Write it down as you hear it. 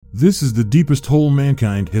This is the deepest hole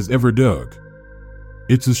mankind has ever dug.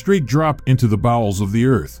 It's a straight drop into the bowels of the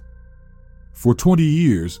earth. For 20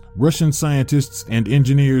 years, Russian scientists and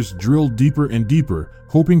engineers drilled deeper and deeper,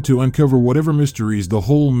 hoping to uncover whatever mysteries the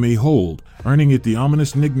hole may hold, earning it the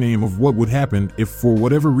ominous nickname of what would happen if for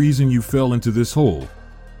whatever reason you fell into this hole.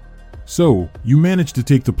 So, you manage to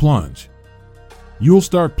take the plunge. You'll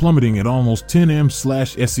start plummeting at almost 10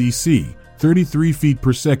 m/sec, 33 feet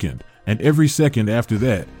per second, and every second after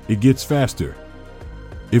that, it gets faster.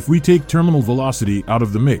 If we take terminal velocity out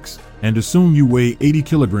of the mix, and assume you weigh 80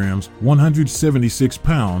 kilograms, 176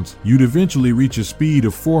 pounds, you'd eventually reach a speed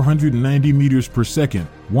of 490 meters per second,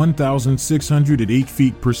 1,608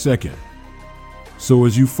 feet per second. So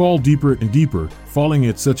as you fall deeper and deeper, falling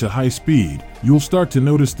at such a high speed, you'll start to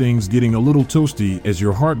notice things getting a little toasty as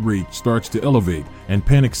your heart rate starts to elevate and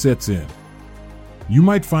panic sets in. You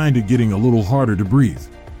might find it getting a little harder to breathe.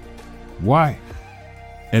 Why?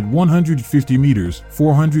 At 150 meters,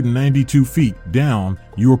 492 feet down,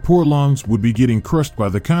 your poor lungs would be getting crushed by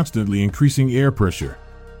the constantly increasing air pressure.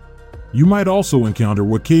 You might also encounter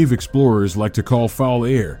what cave explorers like to call foul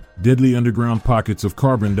air, deadly underground pockets of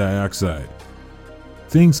carbon dioxide.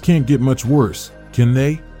 Things can't get much worse, can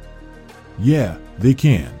they? Yeah, they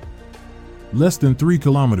can. Less than 3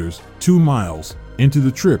 kilometers, 2 miles, into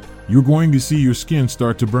the trip, you're going to see your skin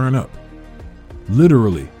start to burn up.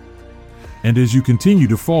 Literally. And as you continue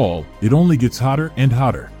to fall, it only gets hotter and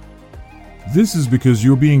hotter. This is because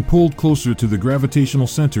you're being pulled closer to the gravitational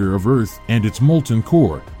center of Earth and its molten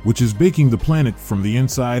core, which is baking the planet from the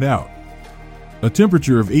inside out. A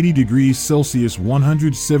temperature of 80 degrees Celsius,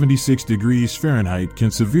 176 degrees Fahrenheit can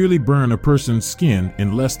severely burn a person's skin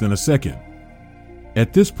in less than a second.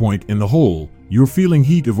 At this point in the hole, you're feeling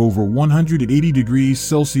heat of over 180 degrees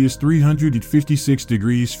Celsius, 356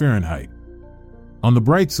 degrees Fahrenheit. On the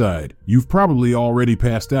bright side, you've probably already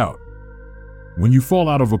passed out. When you fall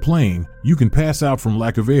out of a plane, you can pass out from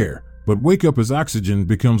lack of air, but wake up as oxygen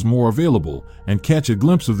becomes more available and catch a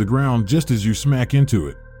glimpse of the ground just as you smack into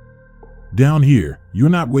it. Down here, you're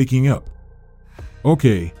not waking up.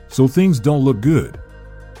 Okay, so things don't look good.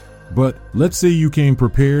 But let's say you came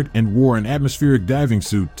prepared and wore an atmospheric diving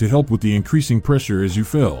suit to help with the increasing pressure as you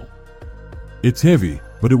fell. It's heavy,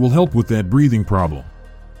 but it will help with that breathing problem.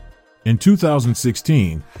 In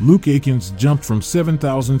 2016, Luke Aikens jumped from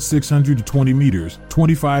 7,620 meters,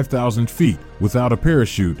 25,000 feet, without a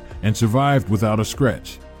parachute and survived without a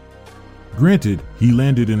scratch. Granted, he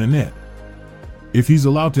landed in a net. If he's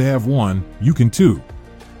allowed to have one, you can too.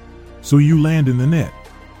 So you land in the net.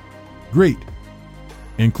 Great.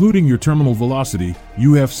 Including your terminal velocity,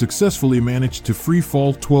 you have successfully managed to free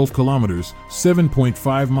fall 12 kilometers,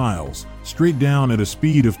 7.5 miles, straight down at a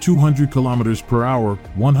speed of 200 kilometers per hour,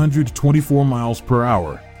 124 miles per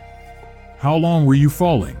hour. How long were you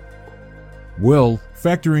falling? Well,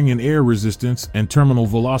 factoring in air resistance and terminal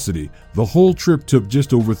velocity, the whole trip took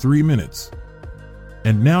just over 3 minutes.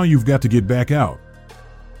 And now you've got to get back out.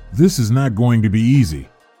 This is not going to be easy.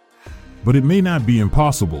 But it may not be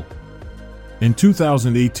impossible. In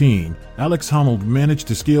 2018, Alex Honnold managed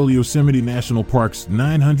to scale Yosemite National Park's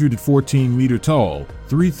 914-meter-tall,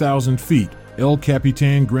 3,000 feet, El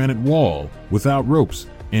Capitan granite wall without ropes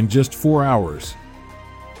in just 4 hours.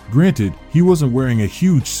 Granted, he wasn't wearing a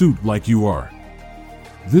huge suit like you are.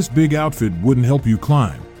 This big outfit wouldn't help you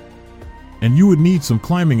climb. And you would need some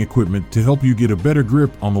climbing equipment to help you get a better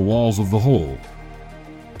grip on the walls of the hole.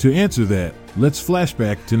 To answer that, let's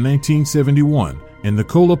flashback to 1971, in the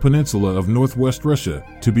Kola Peninsula of northwest Russia,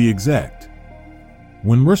 to be exact.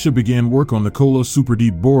 When Russia began work on the Kola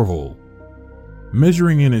Superdeep borehole.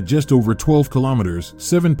 Measuring in at just over 12 kilometers,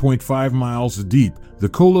 7.5 miles deep, the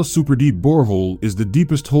Kola Superdeep borehole is the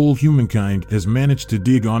deepest hole humankind has managed to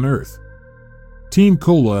dig on Earth. Team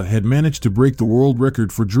Kola had managed to break the world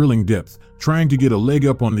record for drilling depth, trying to get a leg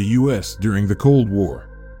up on the US during the Cold War.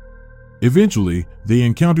 Eventually, they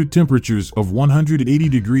encountered temperatures of 180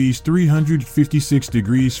 degrees 356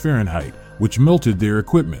 degrees Fahrenheit, which melted their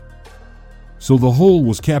equipment. So the hole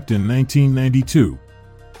was capped in 1992.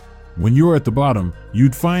 When you're at the bottom,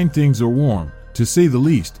 you'd find things are warm, to say the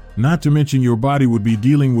least, not to mention your body would be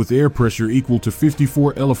dealing with air pressure equal to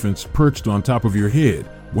 54 elephants perched on top of your head,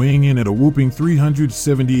 weighing in at a whooping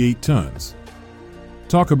 378 tons.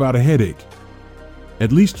 Talk about a headache.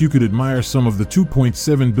 At least you could admire some of the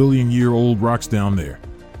 2.7 billion year old rocks down there.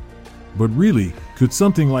 But really, could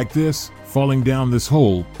something like this, falling down this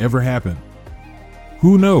hole, ever happen?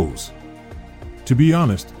 Who knows? To be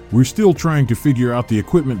honest, we're still trying to figure out the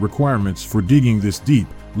equipment requirements for digging this deep,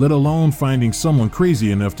 let alone finding someone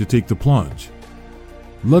crazy enough to take the plunge.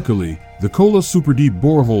 Luckily, The Kola Superdeep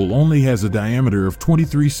borehole only has a diameter of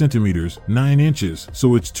 23 centimeters, 9 inches,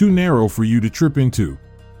 so it's too narrow for you to trip into.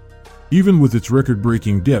 Even with its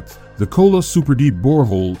record-breaking depth, the Kola Superdeep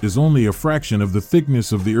borehole is only a fraction of the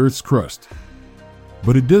thickness of the Earth's crust.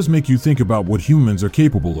 But it does make you think about what humans are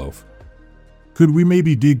capable of. Could we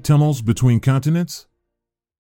maybe dig tunnels between continents?